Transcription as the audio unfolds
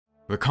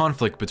The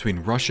conflict between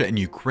Russia and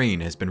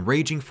Ukraine has been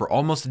raging for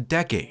almost a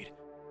decade,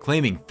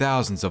 claiming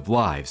thousands of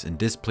lives and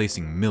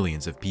displacing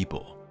millions of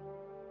people.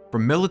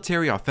 From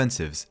military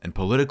offensives and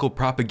political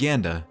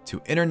propaganda to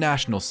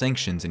international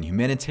sanctions and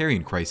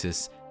humanitarian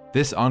crisis,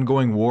 this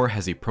ongoing war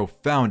has a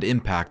profound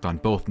impact on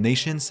both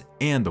nations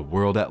and the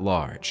world at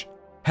large.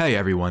 Hey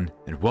everyone,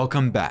 and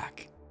welcome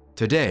back.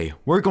 Today,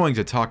 we're going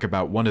to talk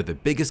about one of the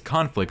biggest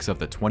conflicts of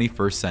the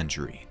 21st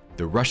century,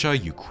 the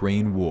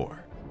Russia-Ukraine War.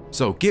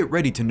 So get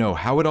ready to know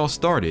how it all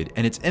started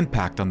and its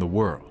impact on the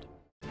world.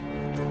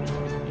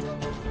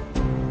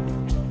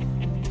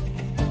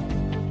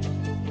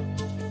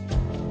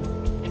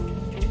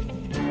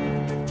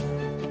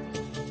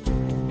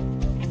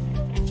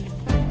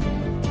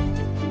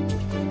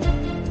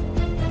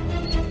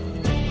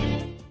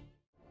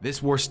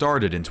 This war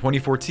started in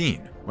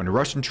 2014 when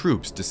Russian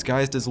troops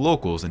disguised as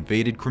locals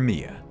invaded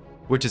Crimea,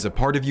 which is a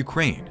part of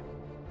Ukraine.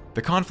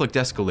 The conflict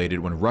escalated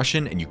when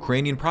Russian and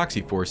Ukrainian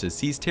proxy forces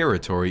seized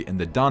territory in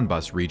the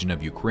Donbas region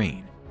of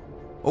Ukraine.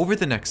 Over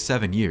the next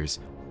 7 years,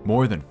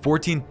 more than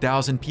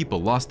 14,000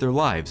 people lost their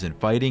lives in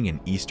fighting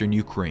in eastern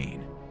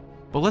Ukraine.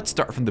 But let's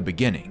start from the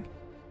beginning.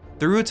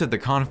 The roots of the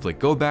conflict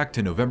go back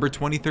to November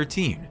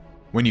 2013,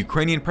 when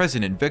Ukrainian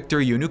President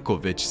Viktor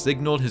Yanukovych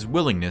signaled his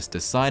willingness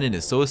to sign an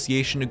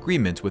association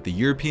agreement with the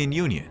European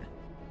Union.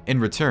 In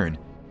return,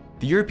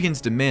 the Europeans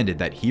demanded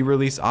that he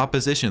release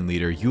opposition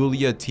leader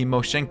Yulia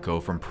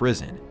Tymoshenko from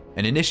prison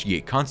and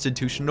initiate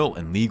constitutional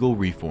and legal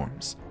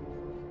reforms.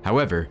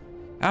 However,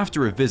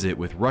 after a visit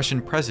with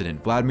Russian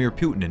President Vladimir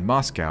Putin in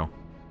Moscow,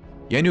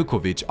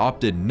 Yanukovych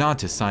opted not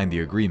to sign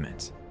the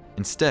agreement.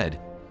 Instead,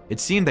 it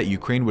seemed that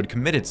Ukraine would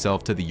commit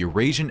itself to the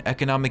Eurasian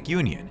Economic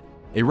Union,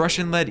 a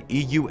Russian-led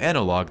EU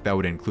analog that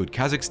would include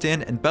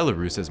Kazakhstan and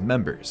Belarus as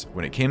members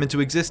when it came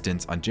into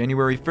existence on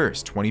January 1,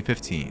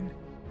 2015.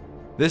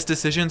 This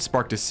decision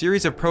sparked a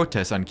series of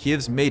protests on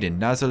Kiev's Maidan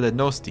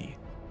Niezależności,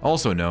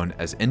 also known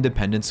as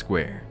Independence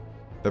Square.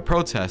 The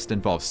protest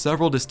involved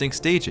several distinct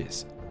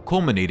stages,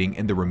 culminating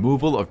in the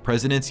removal of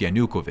President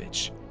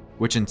Yanukovych,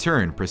 which in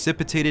turn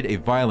precipitated a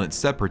violent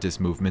separatist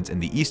movement in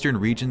the eastern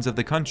regions of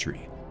the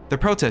country. The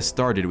protest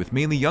started with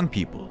mainly young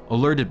people,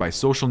 alerted by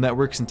social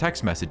networks and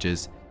text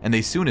messages, and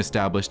they soon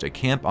established a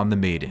camp on the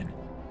Maidan.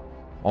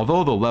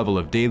 Although the level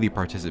of daily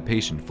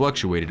participation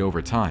fluctuated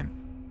over time,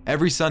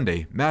 every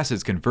Sunday,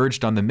 masses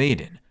converged on the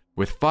Maidan,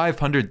 with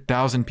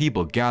 500,000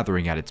 people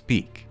gathering at its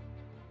peak.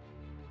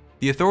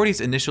 The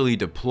authorities initially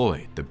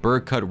deployed the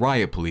Berkut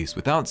riot police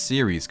without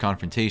serious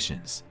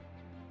confrontations.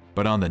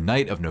 But on the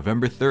night of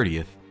November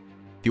 30th,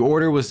 the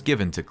order was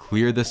given to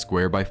clear the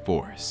square by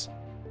force.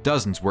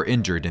 Dozens were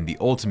injured in the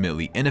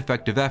ultimately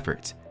ineffective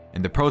effort,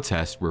 and the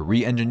protests were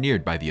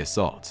re-engineered by the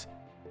assault.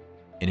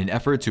 In an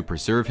effort to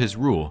preserve his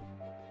rule,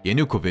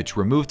 Yanukovych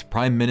removed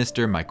Prime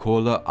Minister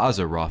Mykola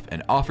Azarov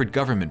and offered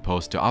government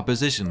posts to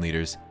opposition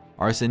leaders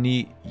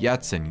Arseniy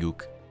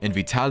Yatsenyuk and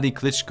Vitaly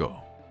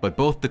Klitschko, but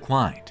both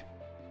declined.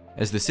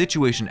 As the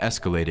situation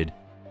escalated,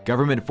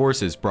 government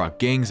forces brought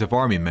gangs of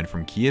army men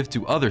from Kiev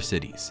to other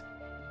cities,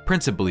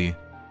 principally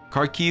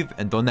Kharkiv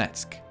and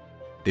Donetsk.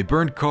 They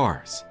burned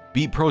cars,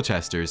 beat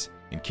protesters,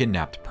 and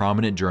kidnapped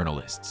prominent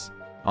journalists.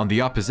 On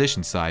the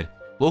opposition side,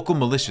 local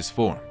militias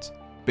formed,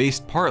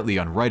 based partly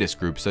on rightist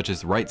groups such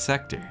as the Right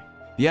Sector.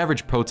 The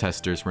average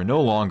protesters were no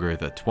longer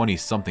the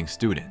 20-something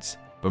students,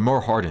 but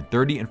more hardened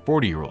 30 and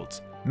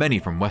 40-year-olds, many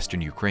from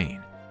western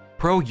Ukraine.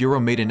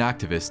 Pro-Euromaidan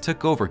activists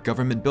took over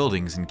government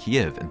buildings in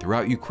Kiev and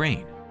throughout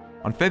Ukraine.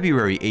 On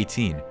February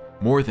 18,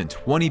 more than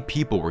 20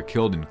 people were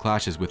killed in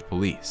clashes with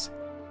police,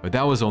 but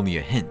that was only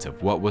a hint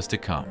of what was to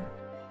come.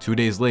 2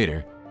 days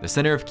later, the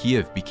center of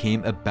Kiev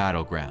became a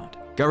battleground.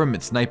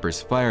 Government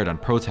snipers fired on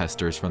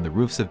protesters from the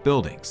roofs of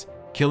buildings,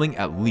 killing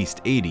at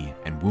least 80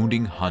 and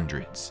wounding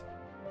hundreds.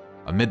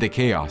 Amid the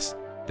chaos,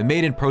 the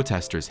Maidan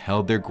protesters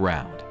held their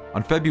ground.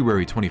 On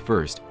February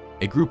 21st,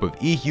 a group of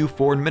EU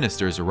foreign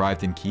ministers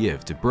arrived in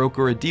Kiev to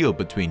broker a deal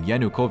between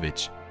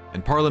Yanukovych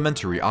and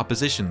parliamentary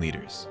opposition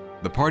leaders.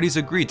 The parties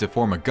agreed to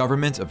form a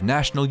government of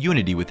national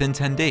unity within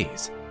 10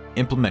 days,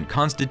 implement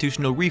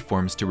constitutional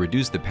reforms to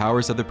reduce the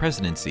powers of the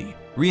presidency,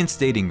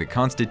 reinstating the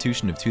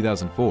Constitution of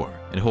 2004,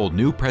 and hold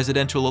new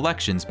presidential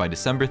elections by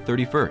December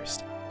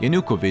 31st.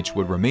 Yanukovych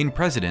would remain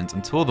president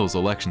until those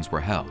elections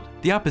were held.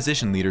 The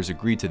opposition leaders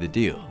agreed to the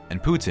deal,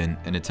 and Putin,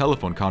 in a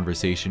telephone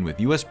conversation with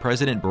US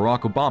President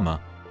Barack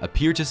Obama,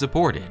 appeared to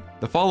support it.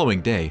 The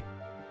following day,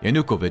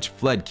 Yanukovych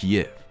fled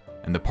Kiev,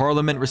 and the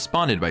parliament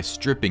responded by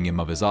stripping him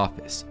of his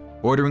office,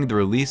 ordering the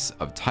release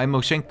of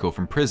Tymoshenko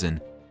from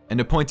prison,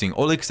 and appointing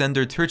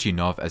Oleksandr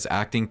Turchinov as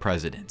acting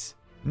president.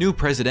 New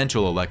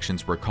presidential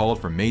elections were called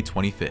for May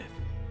 25th.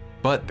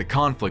 But the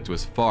conflict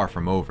was far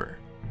from over.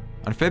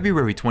 On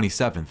February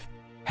 27th,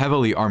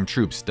 heavily armed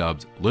troops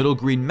dubbed Little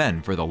Green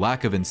Men for the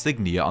lack of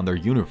insignia on their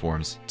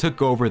uniforms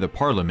took over the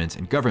parliament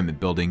and government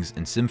buildings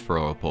in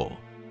Simferopol,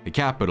 the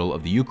capital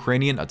of the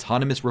Ukrainian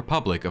Autonomous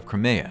Republic of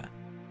Crimea.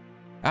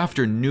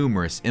 After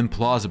numerous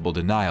implausible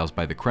denials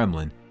by the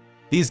Kremlin,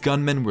 these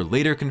gunmen were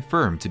later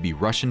confirmed to be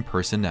Russian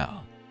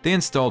personnel. They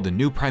installed a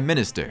new prime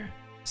minister,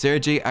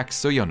 Sergei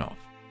Aksyonov,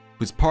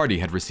 whose party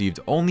had received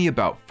only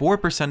about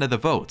 4% of the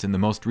votes in the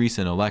most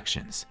recent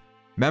elections.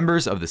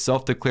 Members of the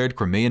self-declared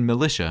Crimean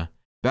militia,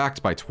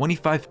 backed by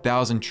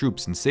 25,000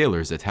 troops and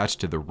sailors attached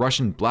to the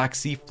Russian Black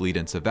Sea Fleet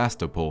in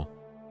Sevastopol,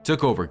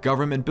 took over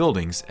government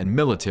buildings and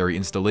military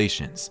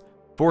installations,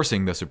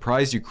 forcing the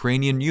surprised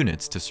Ukrainian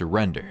units to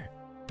surrender.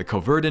 The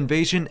covert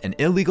invasion and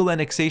illegal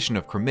annexation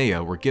of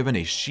Crimea were given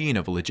a sheen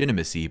of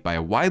legitimacy by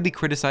a widely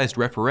criticized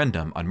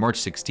referendum on March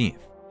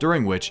 16th,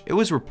 during which it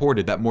was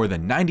reported that more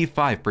than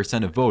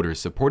 95% of voters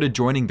supported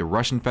joining the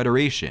Russian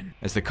Federation.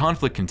 As the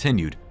conflict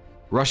continued,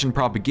 Russian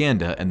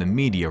propaganda and the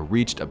media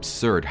reached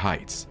absurd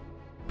heights.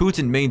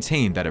 Putin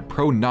maintained that a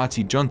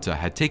pro-Nazi junta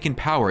had taken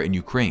power in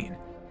Ukraine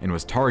and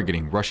was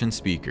targeting Russian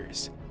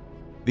speakers.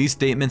 These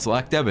statements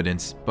lacked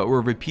evidence, but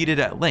were repeated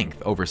at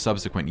length over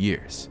subsequent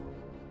years.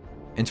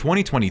 In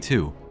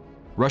 2022,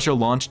 Russia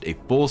launched a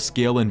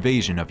full-scale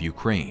invasion of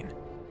Ukraine.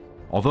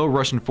 Although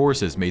Russian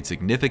forces made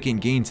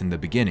significant gains in the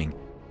beginning,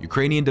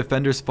 Ukrainian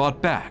defenders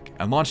fought back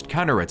and launched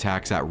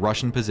counterattacks at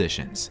Russian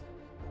positions.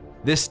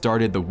 This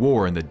started the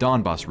war in the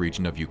Donbas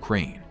region of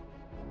Ukraine.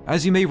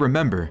 As you may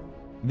remember,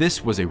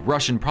 this was a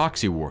Russian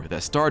proxy war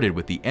that started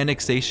with the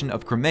annexation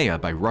of Crimea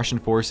by Russian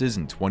forces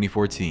in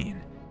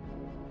 2014.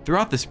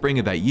 Throughout the spring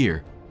of that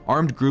year,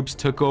 armed groups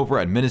took over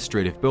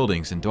administrative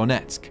buildings in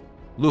Donetsk,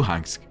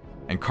 Luhansk,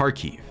 and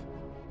Kharkiv.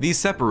 These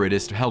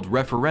separatists held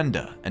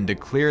referenda and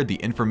declared the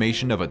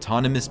information of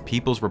autonomous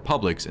people's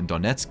republics in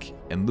Donetsk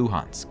and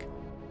Luhansk.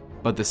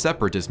 But the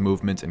separatist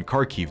movement in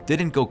Kharkiv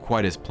didn't go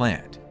quite as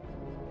planned.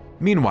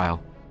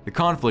 Meanwhile, the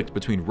conflict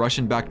between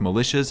Russian-backed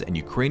militias and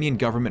Ukrainian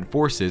government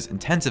forces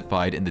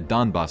intensified in the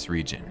Donbas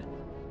region.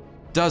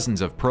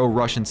 Dozens of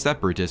pro-Russian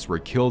separatists were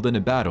killed in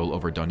a battle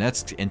over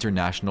Donetsk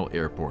International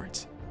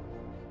Airport.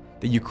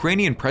 The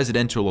Ukrainian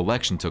presidential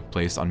election took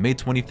place on May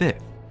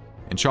 25th,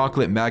 and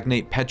chocolate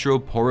magnate Petro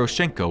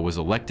Poroshenko was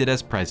elected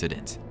as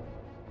president.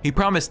 He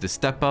promised to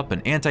step up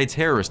an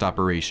anti-terrorist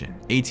operation,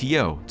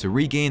 ATO, to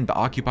regain the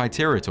occupied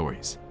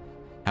territories.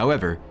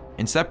 However,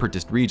 in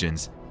separatist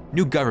regions,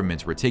 new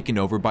governments were taken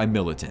over by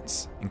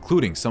militants,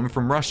 including some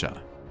from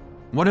Russia.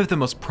 One of the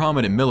most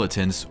prominent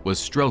militants was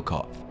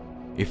Strelkov,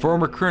 a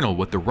former colonel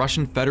with the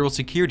Russian Federal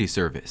Security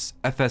Service,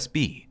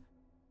 FSB.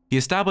 He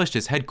established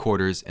his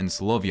headquarters in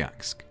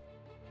Slovyansk.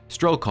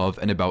 Strelkov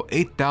and about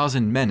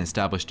 8,000 men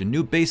established a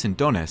new base in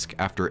Donetsk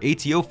after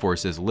ATO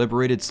forces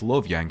liberated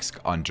Slovyansk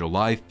on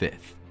July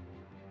 5th.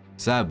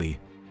 Sadly,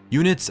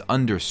 units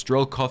under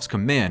Strelkov's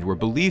command were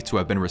believed to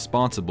have been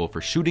responsible for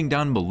shooting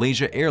down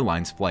Malaysia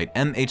Airlines flight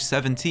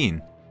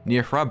MH17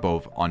 near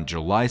Hrabov on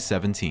July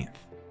 17th.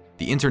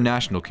 The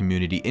international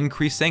community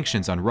increased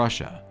sanctions on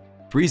Russia,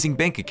 freezing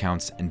bank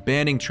accounts and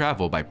banning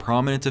travel by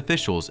prominent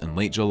officials in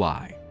late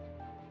July.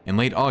 In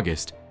late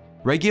August,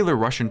 regular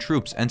Russian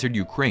troops entered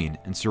Ukraine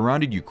and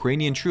surrounded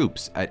Ukrainian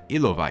troops at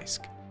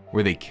Ilovaisk,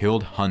 where they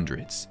killed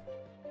hundreds.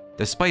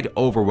 Despite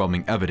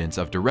overwhelming evidence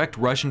of direct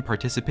Russian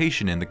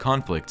participation in the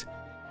conflict,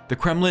 the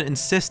Kremlin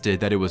insisted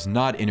that it was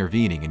not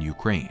intervening in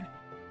Ukraine.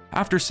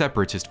 After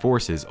separatist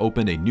forces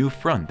opened a new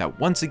front that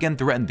once again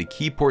threatened the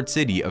key port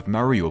city of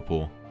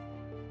Mariupol,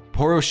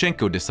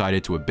 Poroshenko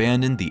decided to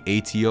abandon the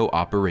ATO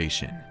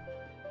operation.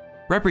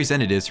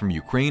 Representatives from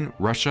Ukraine,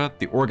 Russia,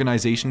 the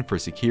Organization for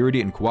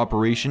Security and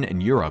Cooperation in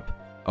Europe,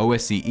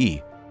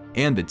 OSCE,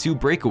 and the two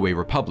breakaway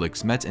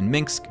republics met in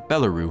Minsk,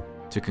 Belarus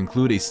to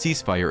conclude a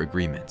ceasefire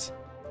agreement.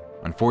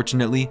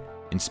 Unfortunately,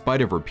 in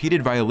spite of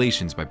repeated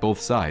violations by both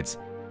sides,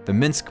 the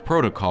Minsk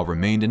Protocol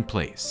remained in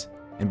place,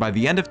 and by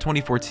the end of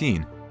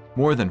 2014,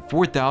 more than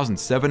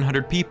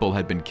 4,700 people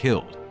had been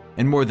killed,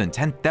 and more than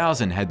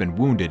 10,000 had been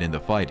wounded in the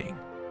fighting.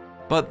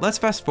 But let's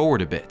fast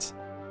forward a bit.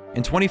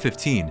 In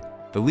 2015,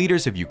 the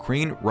leaders of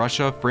Ukraine,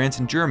 Russia, France,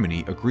 and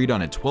Germany agreed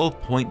on a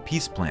 12-point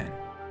peace plan,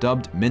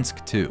 dubbed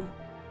Minsk II,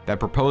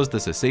 that proposed the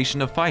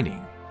cessation of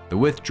fighting, the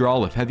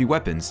withdrawal of heavy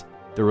weapons,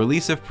 the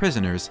release of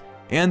prisoners,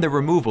 and the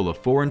removal of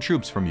foreign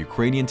troops from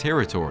Ukrainian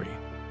territory.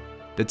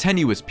 The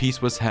tenuous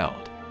peace was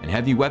held, and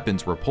heavy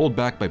weapons were pulled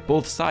back by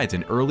both sides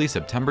in early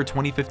September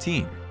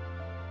 2015.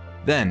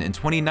 Then, in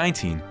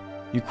 2019,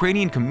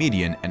 Ukrainian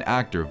comedian and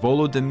actor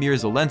Volodymyr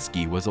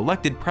Zelensky was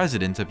elected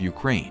president of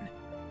Ukraine.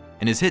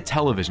 In his hit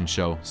television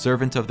show,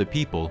 Servant of the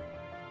People,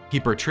 he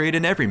portrayed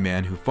an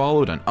everyman who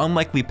followed an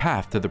unlikely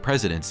path to the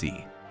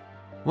presidency.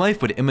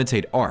 Life would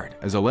imitate art,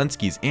 as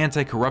Zelensky's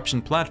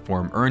anti-corruption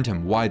platform earned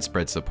him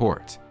widespread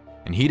support,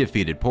 and he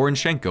defeated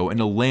Poroshenko in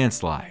a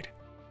landslide.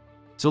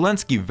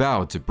 Zelensky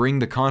vowed to bring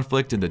the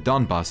conflict in the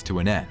Donbas to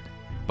an end,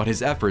 but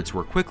his efforts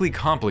were quickly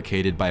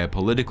complicated by a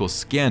political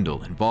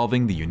scandal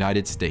involving the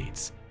United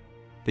States.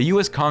 The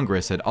US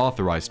Congress had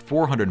authorized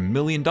 $400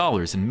 million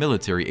in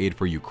military aid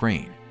for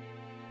Ukraine,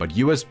 but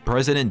US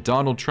President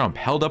Donald Trump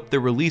held up the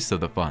release of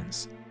the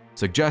funds,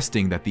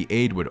 suggesting that the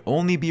aid would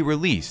only be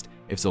released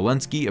if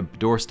Zelensky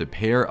endorsed a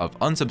pair of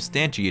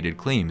unsubstantiated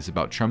claims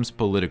about Trump's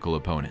political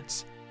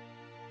opponents.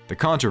 The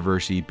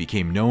controversy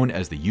became known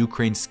as the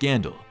Ukraine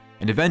scandal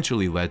and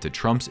eventually led to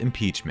Trump's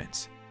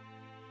impeachment.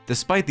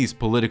 Despite these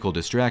political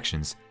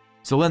distractions,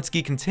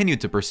 Zelensky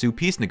continued to pursue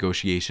peace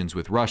negotiations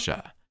with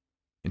Russia.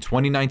 In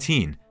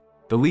 2019,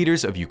 the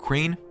leaders of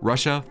Ukraine,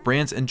 Russia,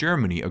 France, and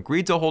Germany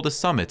agreed to hold a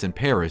summit in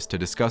Paris to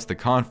discuss the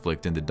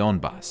conflict in the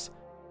Donbass.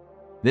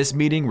 This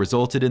meeting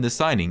resulted in the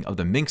signing of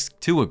the Minsk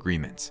II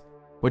agreement,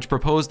 which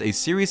proposed a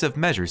series of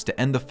measures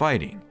to end the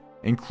fighting,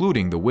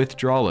 including the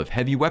withdrawal of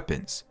heavy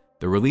weapons,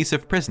 the release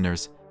of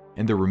prisoners,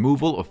 and the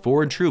removal of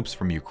foreign troops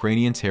from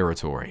Ukrainian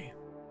territory.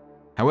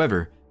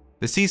 However,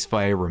 the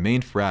ceasefire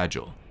remained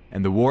fragile,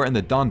 and the war in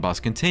the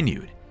Donbass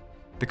continued.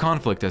 The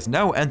conflict has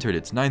now entered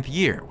its 9th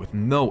year with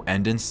no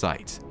end in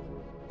sight.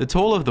 The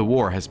toll of the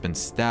war has been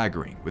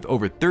staggering, with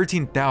over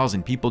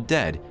 13,000 people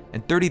dead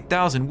and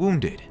 30,000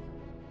 wounded.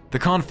 The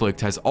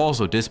conflict has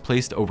also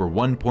displaced over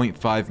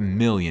 1.5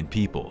 million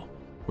people,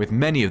 with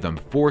many of them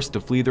forced to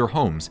flee their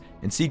homes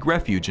and seek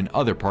refuge in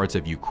other parts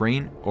of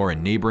Ukraine or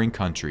in neighboring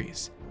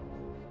countries.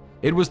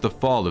 It was the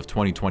fall of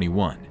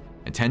 2021,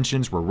 and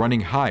tensions were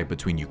running high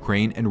between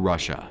Ukraine and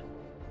Russia.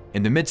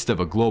 In the midst of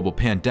a global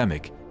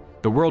pandemic,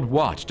 the world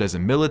watched as a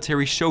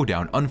military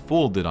showdown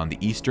unfolded on the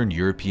Eastern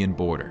European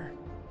border.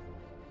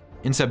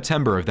 In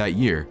September of that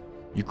year,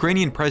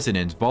 Ukrainian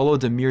President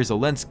Volodymyr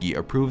Zelensky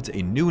approved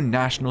a new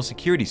national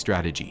security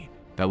strategy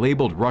that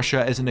labeled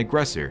Russia as an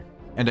aggressor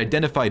and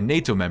identified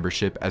NATO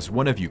membership as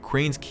one of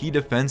Ukraine's key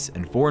defense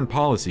and foreign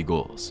policy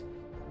goals.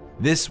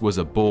 This was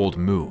a bold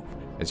move,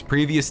 as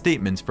previous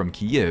statements from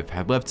Kyiv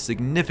had left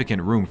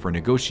significant room for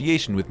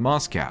negotiation with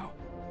Moscow,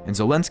 and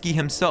Zelensky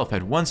himself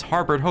had once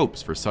harbored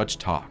hopes for such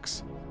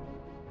talks.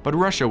 But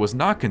Russia was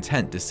not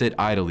content to sit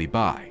idly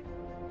by.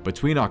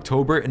 Between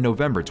October and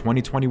November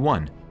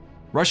 2021,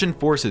 Russian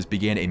forces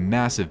began a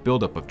massive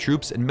buildup of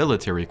troops and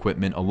military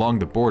equipment along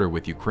the border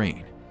with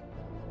Ukraine.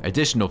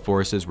 Additional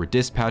forces were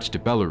dispatched to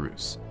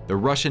Belarus, the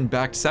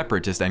Russian-backed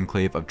separatist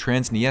enclave of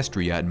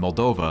Transnistria in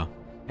Moldova,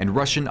 and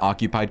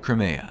Russian-occupied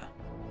Crimea.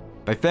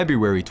 By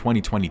February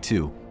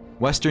 2022,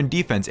 Western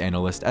defense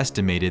analysts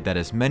estimated that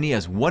as many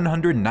as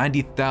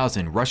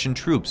 190,000 Russian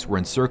troops were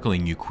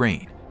encircling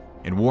Ukraine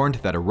and warned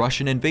that a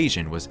Russian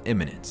invasion was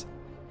imminent.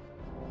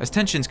 As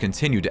tensions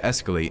continued to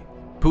escalate,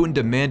 Putin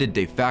demanded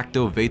de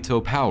facto veto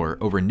power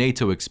over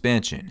NATO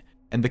expansion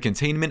and the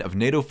containment of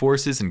NATO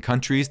forces in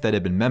countries that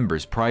had been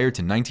members prior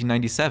to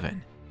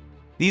 1997.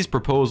 These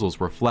proposals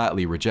were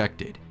flatly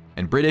rejected,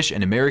 and British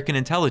and American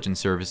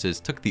intelligence services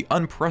took the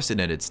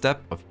unprecedented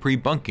step of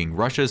pre-bunking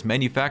Russia's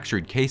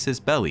manufactured casus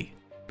belli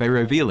by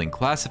revealing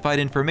classified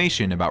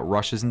information about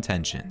Russia's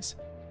intentions.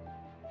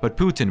 But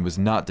Putin was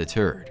not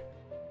deterred.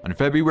 On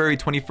February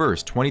 21,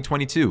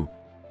 2022,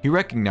 he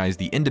recognized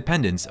the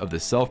independence of the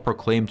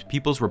self-proclaimed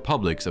People's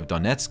Republics of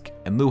Donetsk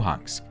and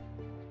Luhansk.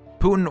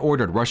 Putin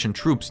ordered Russian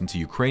troops into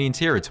Ukrainian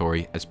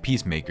territory as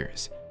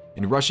peacemakers,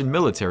 and Russian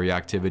military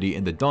activity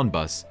in the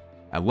Donbass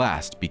at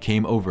last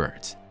became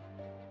overt.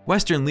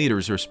 Western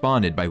leaders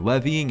responded by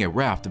levying a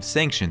raft of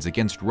sanctions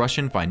against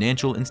Russian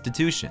financial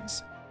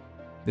institutions.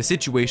 The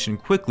situation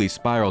quickly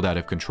spiraled out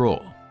of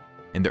control.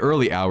 In the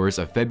early hours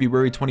of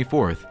February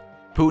 24th,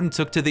 Putin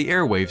took to the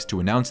airwaves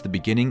to announce the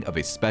beginning of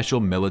a special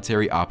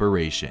military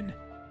operation.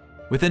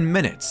 Within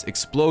minutes,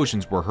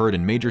 explosions were heard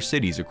in major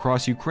cities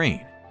across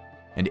Ukraine,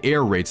 and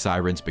air raid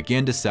sirens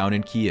began to sound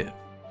in Kyiv.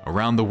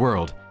 Around the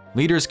world,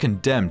 leaders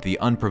condemned the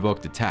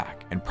unprovoked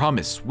attack and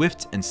promised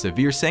swift and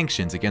severe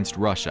sanctions against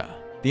Russia.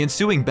 The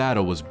ensuing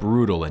battle was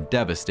brutal and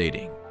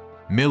devastating.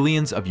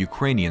 Millions of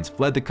Ukrainians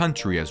fled the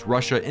country as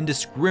Russia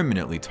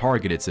indiscriminately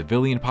targeted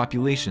civilian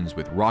populations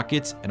with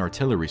rockets and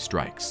artillery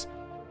strikes.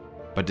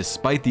 But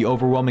despite the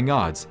overwhelming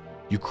odds,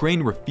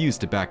 Ukraine refused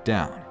to back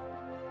down.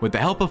 With the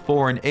help of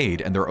foreign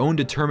aid and their own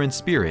determined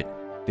spirit,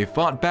 they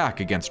fought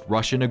back against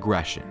Russian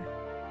aggression.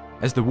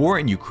 As the war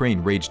in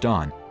Ukraine raged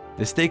on,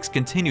 the stakes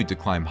continued to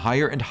climb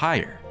higher and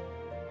higher.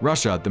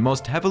 Russia, the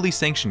most heavily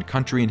sanctioned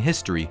country in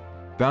history,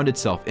 found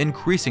itself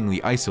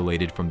increasingly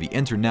isolated from the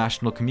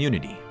international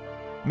community.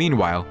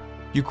 Meanwhile,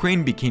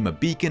 Ukraine became a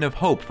beacon of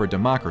hope for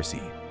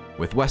democracy,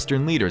 with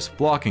Western leaders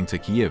flocking to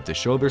Kyiv to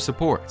show their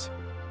support.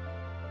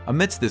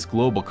 Amidst this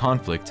global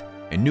conflict,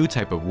 a new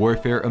type of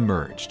warfare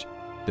emerged: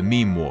 the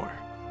meme war.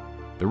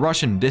 The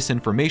Russian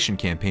disinformation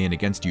campaign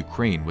against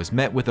Ukraine was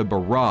met with a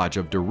barrage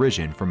of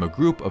derision from a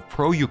group of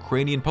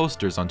pro-Ukrainian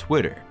posters on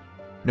Twitter,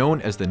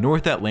 known as the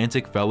North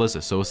Atlantic Fellas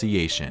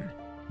Association,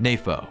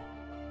 NAFO.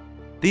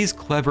 These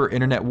clever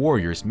internet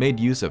warriors made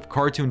use of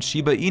cartoon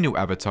Shiba Inu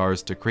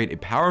avatars to create a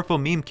powerful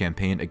meme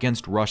campaign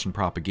against Russian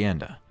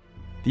propaganda.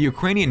 The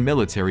Ukrainian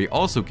military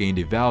also gained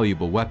a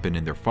valuable weapon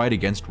in their fight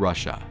against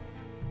Russia: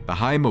 the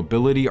High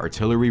Mobility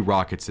Artillery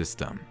Rocket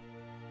System,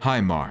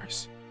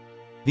 HIMARS.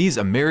 These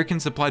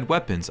American-supplied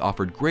weapons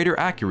offered greater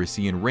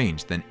accuracy and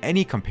range than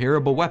any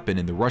comparable weapon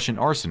in the Russian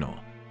arsenal,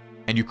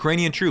 and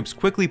Ukrainian troops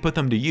quickly put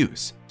them to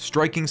use,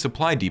 striking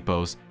supply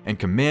depots and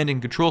command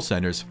and control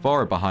centers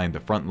far behind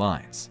the front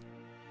lines.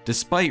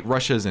 Despite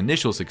Russia's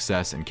initial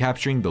success in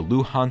capturing the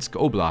Luhansk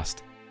Oblast,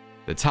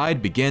 the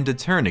tide began to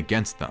turn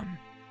against them.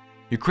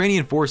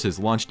 Ukrainian forces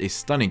launched a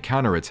stunning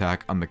counterattack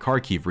on the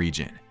Kharkiv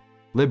region,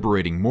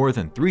 liberating more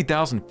than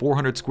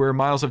 3,400 square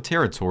miles of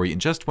territory in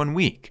just 1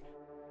 week.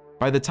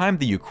 By the time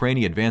the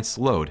Ukrainian advance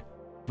slowed,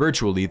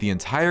 virtually the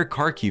entire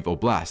Kharkiv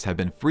Oblast had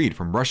been freed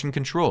from Russian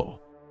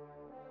control.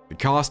 The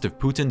cost of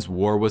Putin's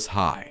war was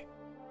high.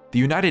 The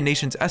United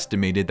Nations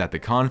estimated that the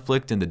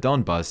conflict in the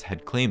Donbas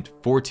had claimed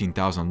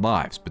 14,000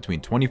 lives between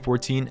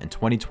 2014 and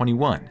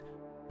 2021,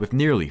 with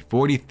nearly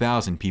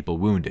 40,000 people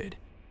wounded.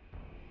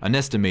 An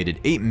estimated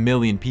 8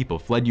 million people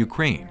fled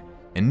Ukraine,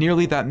 and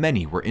nearly that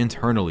many were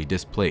internally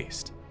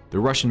displaced. The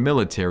Russian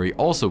military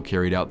also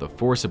carried out the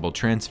forcible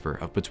transfer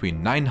of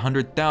between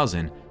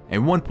 900,000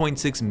 and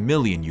 1.6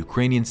 million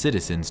Ukrainian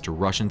citizens to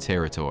Russian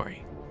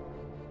territory.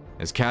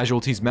 As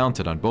casualties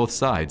mounted on both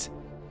sides,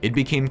 it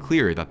became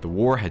clear that the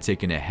war had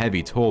taken a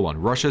heavy toll on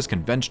Russia's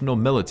conventional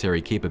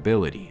military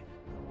capability.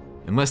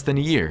 In less than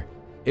a year,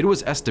 it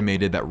was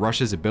estimated that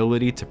Russia's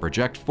ability to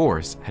project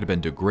force had been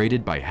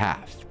degraded by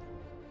half.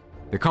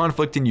 The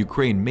conflict in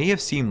Ukraine may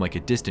have seemed like a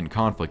distant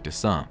conflict to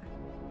some,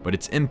 but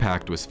its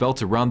impact was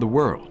felt around the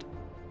world.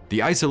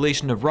 The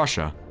isolation of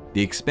Russia,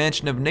 the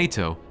expansion of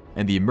NATO,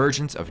 and the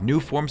emergence of new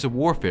forms of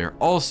warfare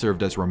all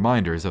served as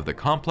reminders of the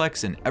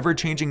complex and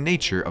ever-changing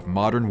nature of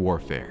modern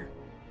warfare.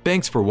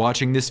 Thanks for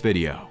watching this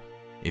video.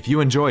 If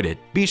you enjoyed it,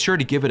 be sure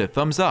to give it a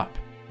thumbs up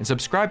and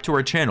subscribe to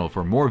our channel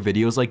for more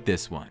videos like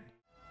this one.